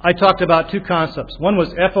 I talked about two concepts. One was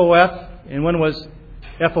FOF and one was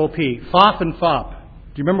FOP. FOF and FOP. Do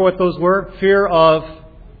you remember what those were? Fear of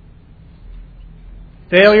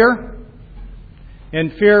failure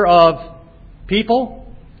and fear of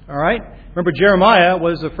people. All right? Remember, Jeremiah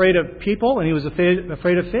was afraid of people and he was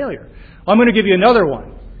afraid of failure. I'm going to give you another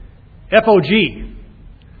one. FOG.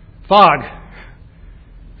 Fog.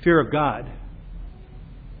 Fear of God.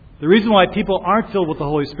 The reason why people aren't filled with the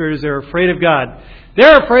Holy Spirit is they're afraid of God.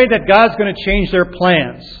 They're afraid that God's going to change their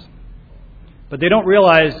plans. But they don't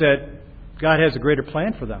realize that God has a greater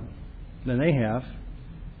plan for them than they have.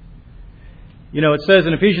 It says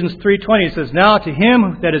in Ephesians 3:20, it says, "Now to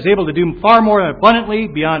Him that is able to do far more abundantly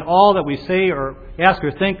beyond all that we say or ask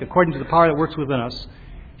or think, according to the power that works within us."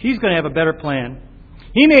 He's going to have a better plan.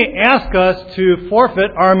 He may ask us to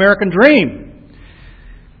forfeit our American dream.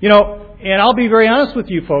 And I'll be very honest with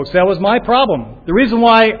you folks, that was my problem. The reason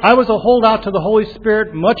why I was a holdout to the Holy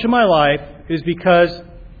Spirit much of my life is because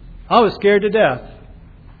I was scared to death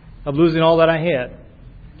of losing all that I had.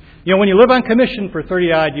 When you live on commission for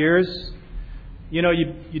 30-odd years, you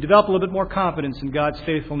develop a little bit more confidence in God's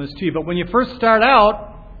faithfulness to you. But when you first start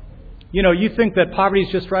out, you think that poverty is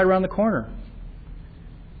just right around the corner.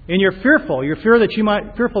 And you're fearful. You're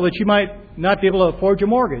fearful that you might not be able to afford your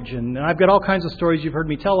mortgage. And I've got all kinds of stories you've heard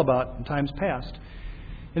me tell about in times past.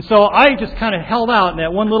 And so I just kind of held out in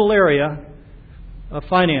that one little area of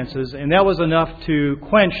finances, and that was enough to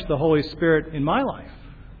quench the Holy Spirit in my life.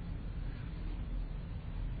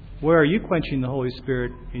 Where are you quenching the Holy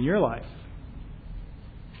Spirit in your life?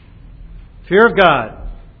 Fear of God.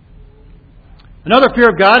 Another fear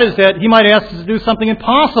of God is that He might ask us to do something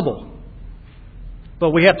impossible.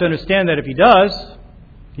 But we have to understand that if He does,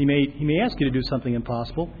 He may ask you to do something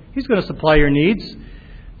impossible. He's going to supply your needs.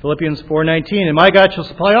 Philippians 4:19, "And my God shall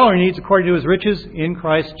supply all your needs according to His riches in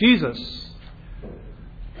Christ Jesus."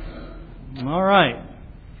 All right.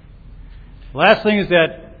 Last thing is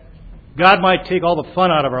that God might take all the fun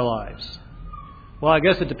out of our lives. Well, I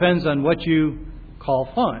guess it depends on what you call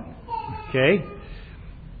fun. Okay?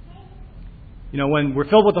 When we're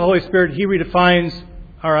filled with the Holy Spirit, He redefines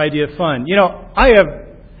our idea of fun. I have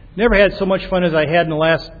never had so much fun as I had in the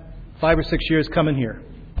last 5 or 6 years coming here.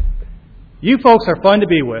 You folks are fun to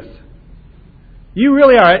be with. You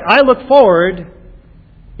really are. I look forward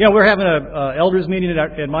we're having a elders meeting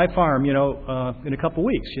at my farm, in a couple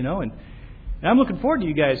weeks, and I'm looking forward to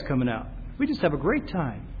you guys coming out. We just have a great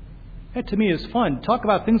time. That to me is fun. Talk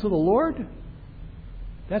about things with the Lord.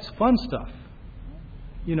 That's fun stuff.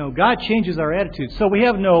 God changes our attitude. So we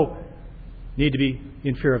have no need to be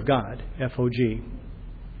in fear of God. F-O-G.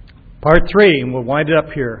 Part 3, and we'll wind it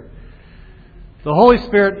up here. The Holy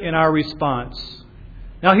Spirit in our response.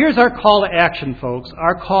 Now here's our call to action, folks.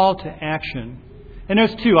 Our call to action. And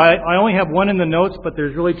there's two. I only have one in the notes, but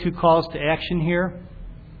there's really two calls to action here.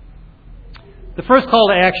 The first call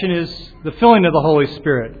to action is the filling of the Holy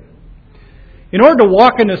Spirit. In order to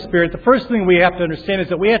walk in the Spirit, the first thing we have to understand is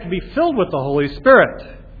that we have to be filled with the Holy Spirit,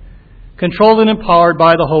 controlled and empowered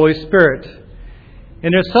by the Holy Spirit.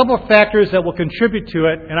 And there's several factors that will contribute to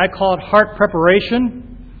it, and I call it heart preparation.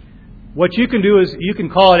 What you can do is you can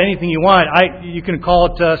call it anything you want. You can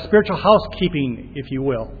call it spiritual housekeeping, if you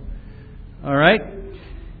will. All right?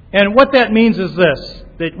 And what that means is this,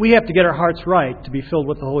 that we have to get our hearts right to be filled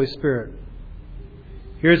with the Holy Spirit.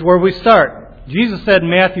 Here's where we start. Jesus said in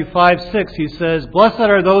Matthew 5:6, He says, "Blessed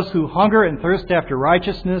are those who hunger and thirst after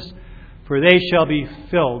righteousness, for they shall be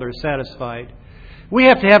filled," or satisfied. We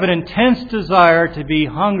have to have an intense desire to be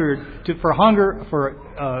hungry for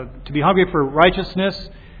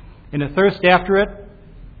righteousness and a thirst after it.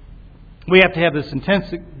 We have to have this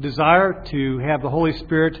intense desire to have the Holy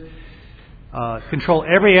Spirit control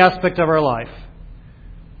every aspect of our life.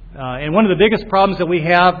 And one of the biggest problems that we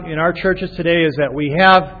have in our churches today is that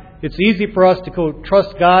it's easy for us to go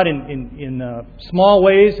trust God in small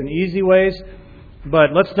ways and easy ways,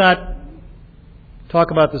 but let's not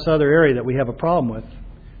talk about this other area that we have a problem with.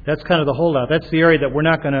 That's kind of the holdout. That's the area that we're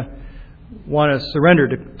not going to want to surrender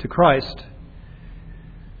to Christ.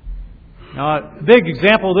 Now, a big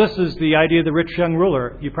example of this is the idea of the rich young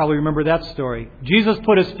ruler. You probably remember that story. Jesus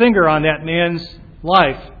put His finger on that man's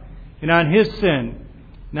life and on his sin.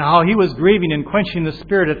 Now, how he was grieving and quenching the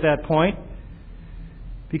Spirit at that point,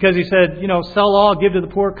 because He said, sell all, give to the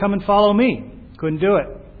poor, come and follow me. Couldn't do it.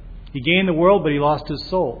 He gained the world, but he lost his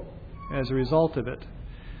soul as a result of it.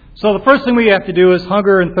 So the first thing we have to do is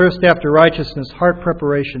hunger and thirst after righteousness, heart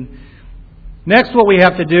preparation. Next, what we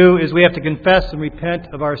have to do is we have to confess and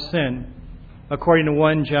repent of our sin, according to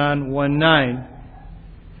 1 John 1:9.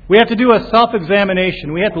 We have to do a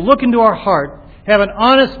self-examination. We have to look into our heart, have an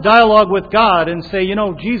honest dialogue with God and say,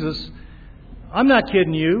 Jesus, I'm not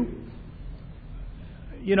kidding you.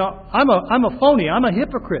 I'm a phony. I'm a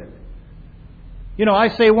hypocrite. I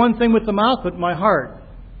say one thing with the mouth, but my heart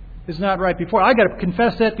is not right before. I got to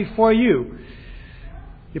confess that before you.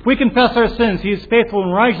 If we confess our sins, He is faithful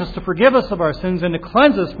and righteous to forgive us of our sins and to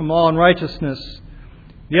cleanse us from all unrighteousness.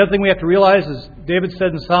 The other thing we have to realize is, David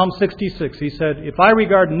said in Psalm 66, he said, "If I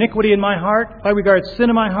regard iniquity in my heart, if I regard sin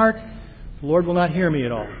in my heart, the Lord will not hear me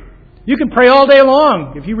at all." You can pray all day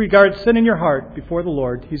long. If you regard sin in your heart before the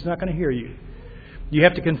Lord, He's not going to hear you. You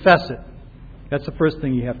have to confess it. That's the first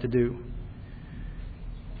thing you have to do.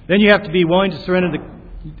 Then you have to be willing to surrender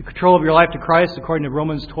the control of your life to Christ, according to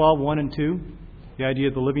Romans 12:1 and 2, the idea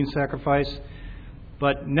of the living sacrifice.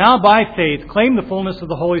 But now by faith, claim the fullness of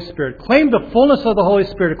the Holy Spirit. Claim the fullness of the Holy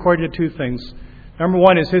Spirit according to two things. Number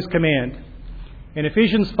one is His command. In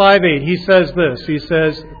Ephesians 5:8, he says this. He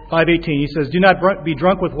says, 5:18, he says, "Do not be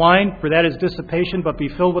drunk with wine, for that is dissipation, but be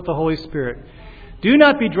filled with the Holy Spirit." Do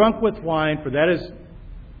not be drunk with wine, for that is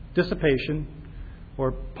dissipation,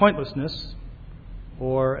 or pointlessness,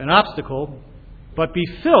 or an obstacle, but be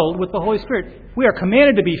filled with the Holy Spirit. We are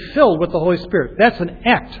commanded to be filled with the Holy Spirit. That's an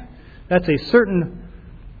act. That's a certain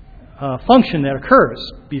function that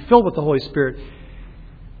occurs. Be filled with the Holy Spirit.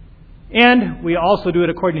 And we also do it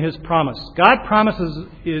according to His promise. God promises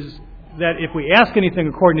is that if we ask anything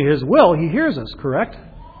according to His will, He hears us, correct?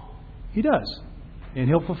 He does. And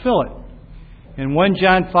He'll fulfill it. And 1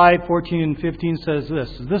 John 5:14 and 15 says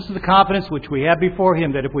this. "This is the confidence which we have before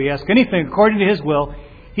Him, that if we ask anything according to His will,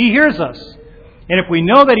 He hears us. And if we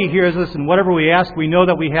know that He hears us, and whatever we ask, we know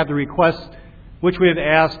that we have the request which we have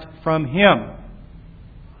asked from Him."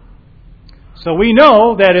 So we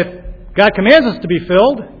know that if God commands us to be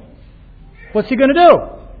filled, what's He going to do?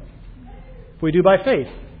 If we do by faith,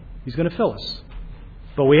 He's going to fill us.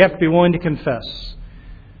 But we have to be willing to confess.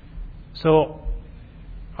 So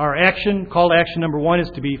our call to action number one is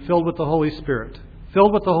to be filled with the Holy Spirit.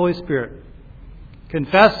 Filled with the Holy Spirit.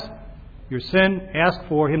 Confess your sin. Ask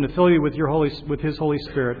for Him to fill you with His Holy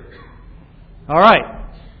Spirit. All right.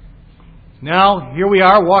 Now, here we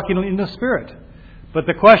are walking in the Spirit. But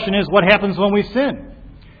the question is, what happens when we sin?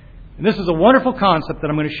 And this is a wonderful concept that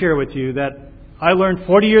I'm going to share with you that I learned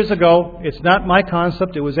 40 years ago. It's not my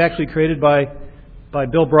concept. It was actually created by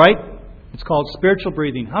Bill Bright. It's called spiritual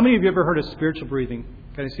breathing. How many of you ever heard of spiritual breathing?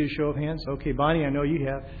 Can I see a show of hands? Okay, Bonnie, I know you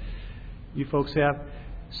have. You folks have.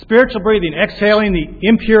 Spiritual breathing, exhaling the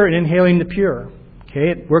impure and inhaling the pure.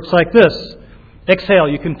 Okay, it works like this. Exhale,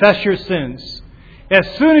 you confess your sins.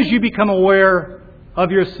 As soon as you become aware of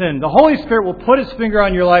your sin, the Holy Spirit will put His finger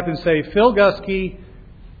on your life and say, Phil Gusky,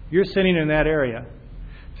 you're sinning in that area.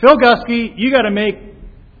 Phil Gusky, you got to make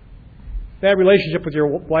that relationship with your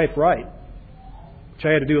wife right, which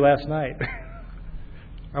I had to do last night.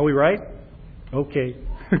 Are we right? Okay,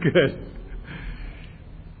 good.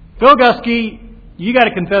 Phil Gusky, you got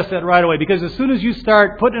to confess that right away, because as soon as you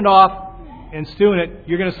start putting it off and stewing it,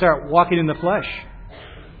 you're going to start walking in the flesh.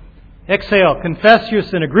 Exhale, confess your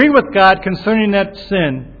sin, agree with God concerning that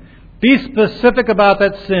sin. Be specific about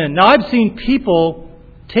that sin. Now, I've seen people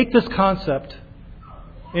take this concept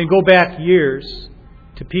and go back years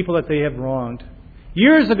to people that they have wronged.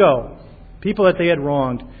 Years ago, people that they had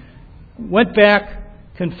wronged went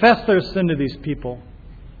back, confessed their sin to these people.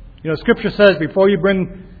 You know, Scripture says before you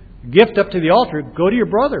bring gift up to the altar, go to your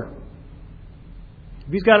brother.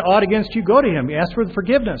 If he's got aught against you, go to him. Ask for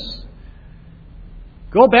forgiveness.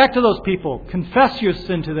 Go back to those people. Confess your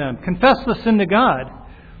sin to them. Confess the sin to God.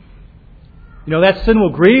 You know, that sin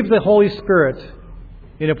will grieve the Holy Spirit.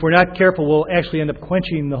 And if we're not careful, we'll actually end up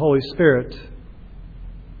quenching the Holy Spirit.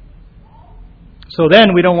 So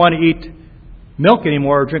then we don't want to eat milk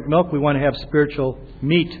anymore or drink milk. We want to have spiritual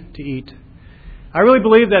meat to eat. I really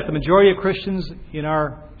believe that the majority of Christians in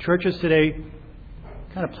our churches today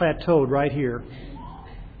kind of plateaued right here.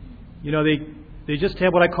 You know, they just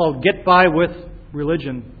have what I call get by with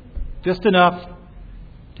religion. Just enough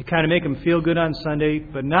to kind of make them feel good on Sunday,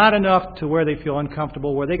 but not enough to where they feel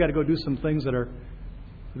uncomfortable, where they got to go do some things that are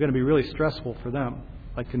going to be really stressful for them,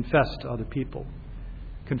 like confess to other people,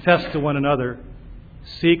 confess to one another,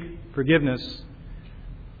 seek forgiveness,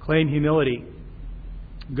 claim humility,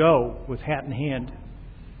 go with hat in hand.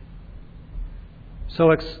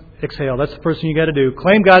 So exhale. That's the first thing you got to do.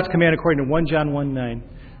 Claim God's command according to 1 John 1:9.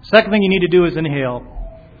 Second thing you need to do is inhale.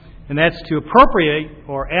 And that's to appropriate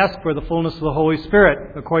or ask for the fullness of the Holy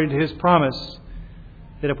Spirit according to His promise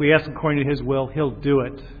that if we ask according to His will, He'll do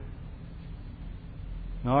it.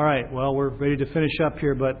 All right, well, we're ready to finish up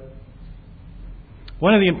here, but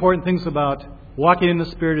one of the important things about walking in the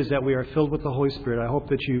Spirit is that we are filled with the Holy Spirit. I hope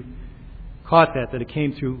that you caught that it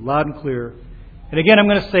came through loud and clear. And again, I'm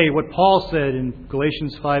going to say what Paul said in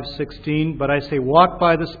Galatians 5:16, but I say, walk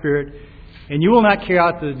by the Spirit, and you will not carry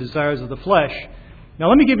out the desires of the flesh. Now,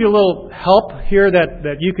 let me give you a little help here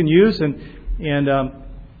that you can use. And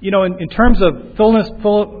you know, in terms of fullness of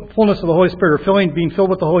the Holy Spirit, or being filled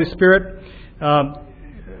with the Holy Spirit,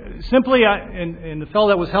 simply, and the fellow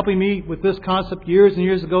that was helping me with this concept years and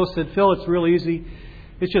years ago said, Phil, it's real easy.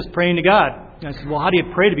 It's just praying to God. And I said, well, how do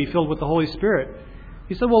you pray to be filled with the Holy Spirit?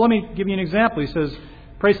 He said, well, let me give you an example. He says,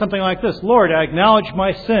 pray something like this. Lord, I acknowledge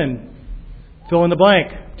my sin. Fill in the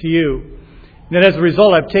blank to you. And as a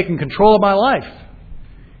result, I've taken control of my life.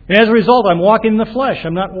 And as a result, I'm walking in the flesh.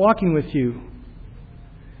 I'm not walking with you.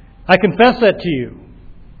 I confess that to you.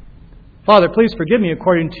 Father, please forgive me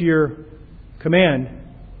according to your command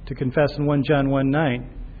to confess in 1 John 1:9.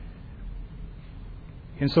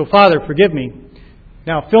 And so, Father, forgive me.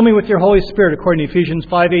 Now, fill me with your Holy Spirit according to Ephesians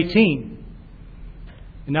 5:18.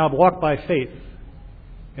 And now walk by faith.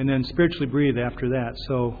 And then spiritually breathe after that.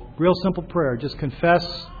 So, real simple prayer. Just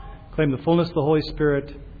confess, claim the fullness of the Holy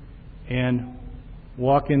Spirit, and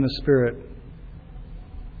walk in the Spirit.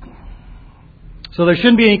 So there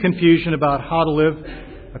shouldn't be any confusion about how to live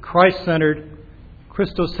a Christ-centered,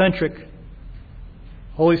 Christocentric,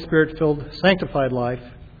 Holy Spirit-filled, sanctified life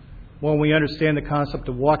when we understand the concept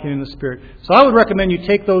of walking in the Spirit. So I would recommend you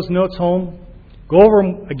take those notes home, go over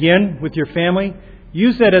them again with your family,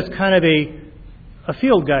 use that as kind of a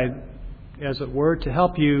field guide, as it were, to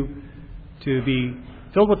help you to be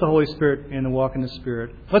filled with the Holy Spirit and to walk in the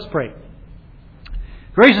Spirit. Let's pray.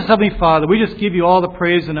 Gracious Heavenly Father, we just give you all the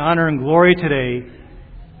praise and honor and glory today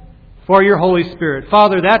for your Holy Spirit.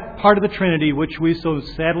 Father, that part of the Trinity which we so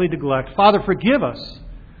sadly neglect, Father, forgive us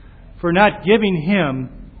for not giving Him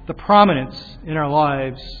the prominence in our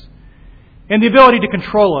lives and the ability to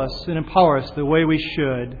control us and empower us the way we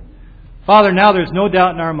should. Father, now there's no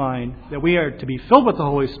doubt in our mind that we are to be filled with the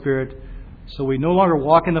Holy Spirit so we no longer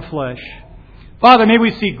walk in the flesh. Father, may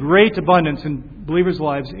we see great abundance in believers'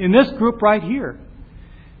 lives in this group right here.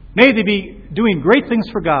 May they be doing great things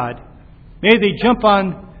for God. May they jump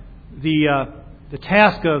on the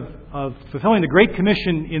task of fulfilling the Great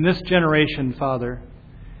Commission in this generation, Father.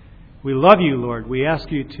 We love you, Lord. We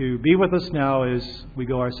ask you to be with us now as we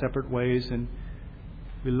go our separate ways. And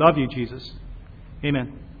we love you, Jesus.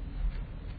 Amen.